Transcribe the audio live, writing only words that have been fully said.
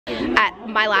At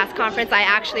my last conference, I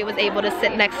actually was able to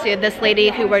sit next to this lady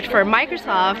who worked for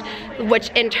Microsoft, which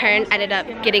in turn ended up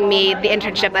getting me the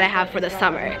internship that I have for the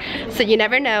summer. So you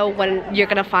never know when you're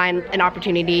gonna find an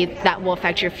opportunity that will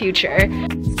affect your future.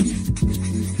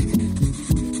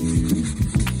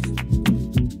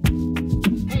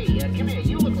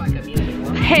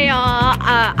 Hey y'all,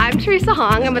 I'm Teresa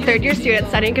Hoang. I'm a third-year student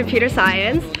studying computer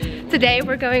science. Today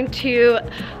we're going to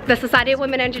the Society of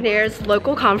Women Engineers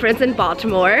local conference in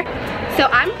Baltimore. So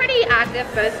I'm pretty active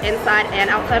both inside and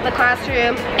outside of the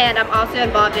classroom, and I'm also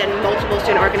involved in multiple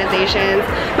student organizations.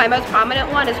 My most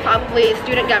prominent one is probably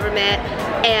student government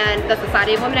and the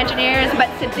Society of Women Engineers. But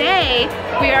today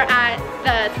we are at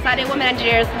the Society of Women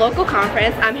Engineers local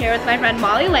conference. I'm here with my friend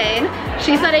Molly Lane.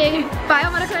 She's studying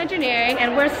biomedical engineering,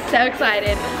 and we're so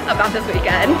excited about this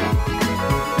weekend.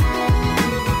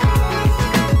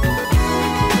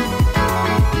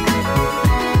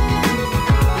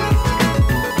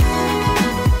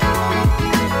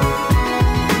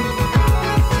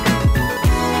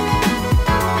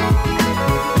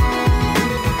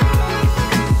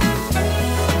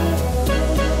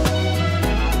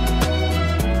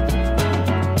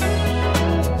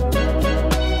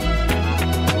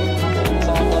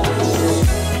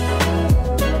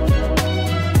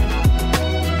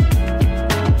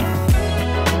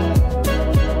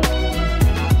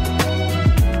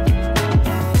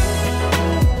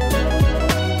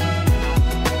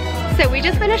 So we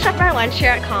just finished up our lunch here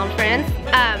at conference.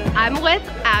 I'm with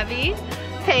Abby,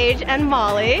 Paige, and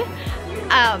Molly.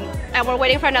 And we're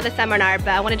waiting for another seminar, but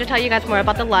I wanted to tell you guys more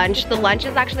about the lunch. The lunch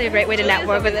is actually a great way to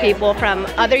network with people from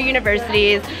other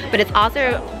universities, but it's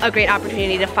also a great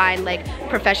opportunity to find like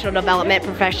professional development,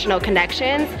 professional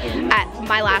connections. At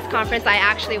my last conference, I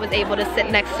actually was able to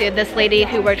sit next to this lady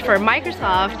who worked for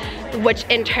Microsoft, which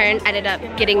in turn ended up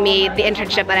getting me the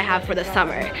internship that I have for the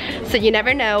summer. So you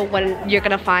never know when you're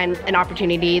gonna find an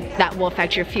opportunity that will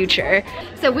affect your future.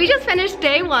 So we just finished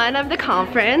day one of the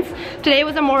conference. Today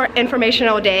was a more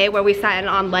informational day where we sat in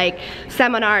on like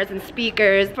seminars and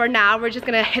speakers. For now, we're just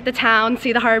gonna hit the town,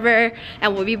 see the harbor,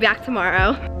 and we'll be back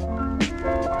tomorrow.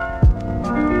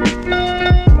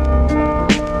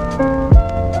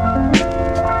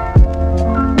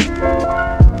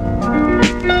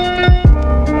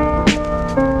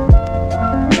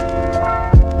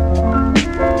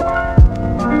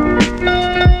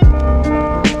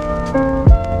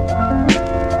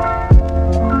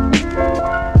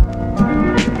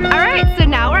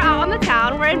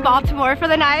 Baltimore for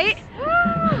the night.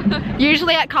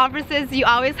 Usually at conferences you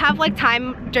always have like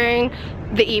time during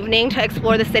the evening to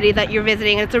explore the city that you're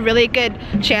visiting. It's a really good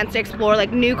chance to explore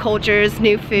like new cultures,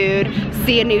 new food,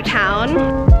 see a new town.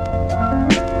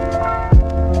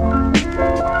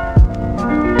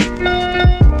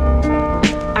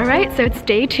 Alright, so it's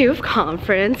day 2 of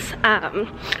conference.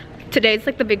 Today's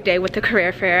like the big day with the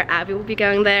career fair. Abby will be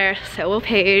going there, so will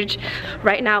Paige.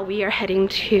 Right now we are heading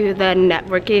to the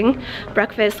networking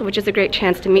breakfast, which is a great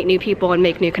chance to meet new people and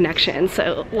make new connections.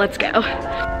 So let's go.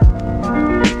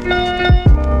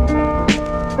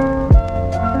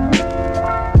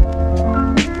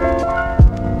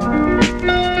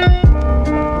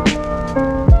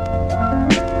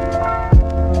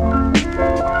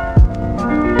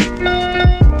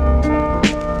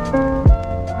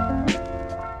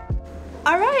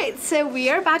 So we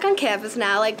are back on campus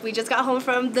now. Like, we just got home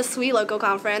from the SWE local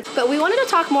conference, but we wanted to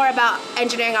talk more about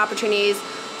engineering opportunities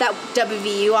that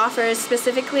WVU offers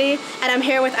specifically. And I'm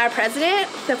here with our president,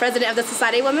 the president of the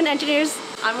Society of Women Engineers.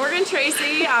 I'm Morgan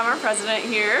Tracy. I'm our president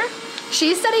here.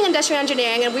 She's studying industrial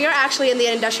engineering, and we are actually in the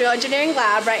industrial engineering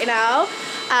lab right now.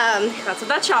 That's what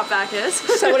that shop vac is.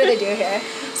 So what do they do here?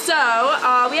 So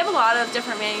we have a lot of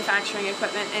different manufacturing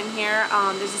equipment in here.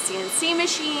 There's a CNC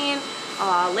machine,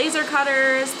 laser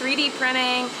cutters, 3D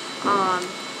printing,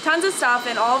 tons of stuff,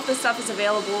 and all of the stuff is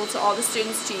available to all the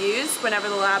students to use whenever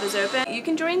the lab is open. You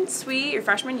can join SWE your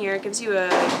freshman year. It gives you a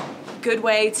good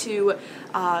way to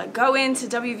go into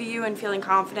WVU and feeling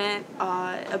confident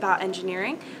about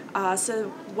engineering. So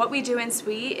what we do in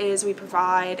SWE is we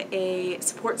provide a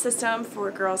support system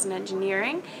for girls in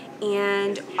engineering,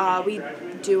 and we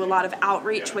do a lot of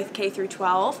outreach with K through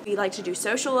 12. We like to do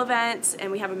social events,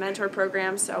 and we have a mentor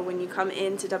program, so when you come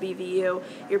into WVU,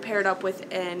 you're paired up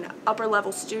with an upper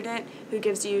level student who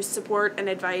gives you support and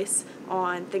advice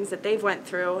on things that they've went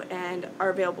through and are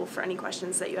available for any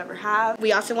questions that you ever have.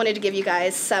 We also wanted to give you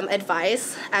guys some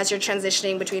advice as you're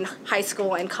transitioning between high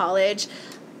school and college.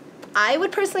 I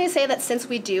would personally say that since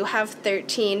we do have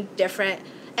 13 different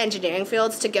engineering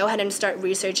fields, to go ahead and start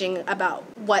researching about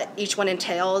what each one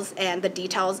entails and the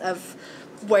details of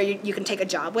where you can take a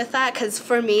job with that. Because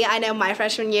for me, I know my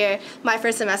freshman year, my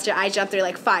first semester, I jumped through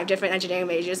like 5 different engineering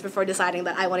majors before deciding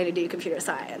that I wanted to do computer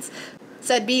science.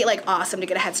 So it'd be like awesome to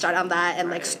get a head start on that and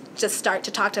like just start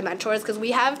to talk to mentors, because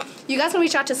you guys can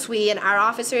reach out to SWE and our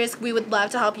officers. We would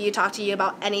love to help you, talk to you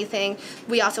about anything.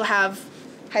 We also have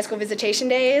high school visitation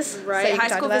days. Right, so high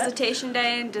school visitation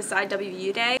day and Decide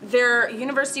WVU day. They're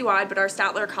university-wide, but our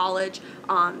Statler College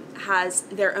has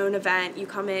their own event. You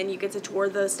come in, you get to tour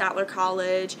the Statler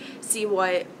College, see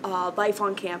what life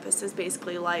on campus is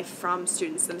basically like from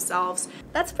students themselves.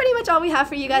 That's pretty much all we have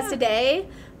for you guys today.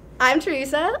 I'm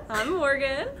Teresa. I'm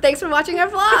Morgan. Thanks for watching our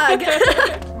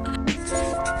vlog.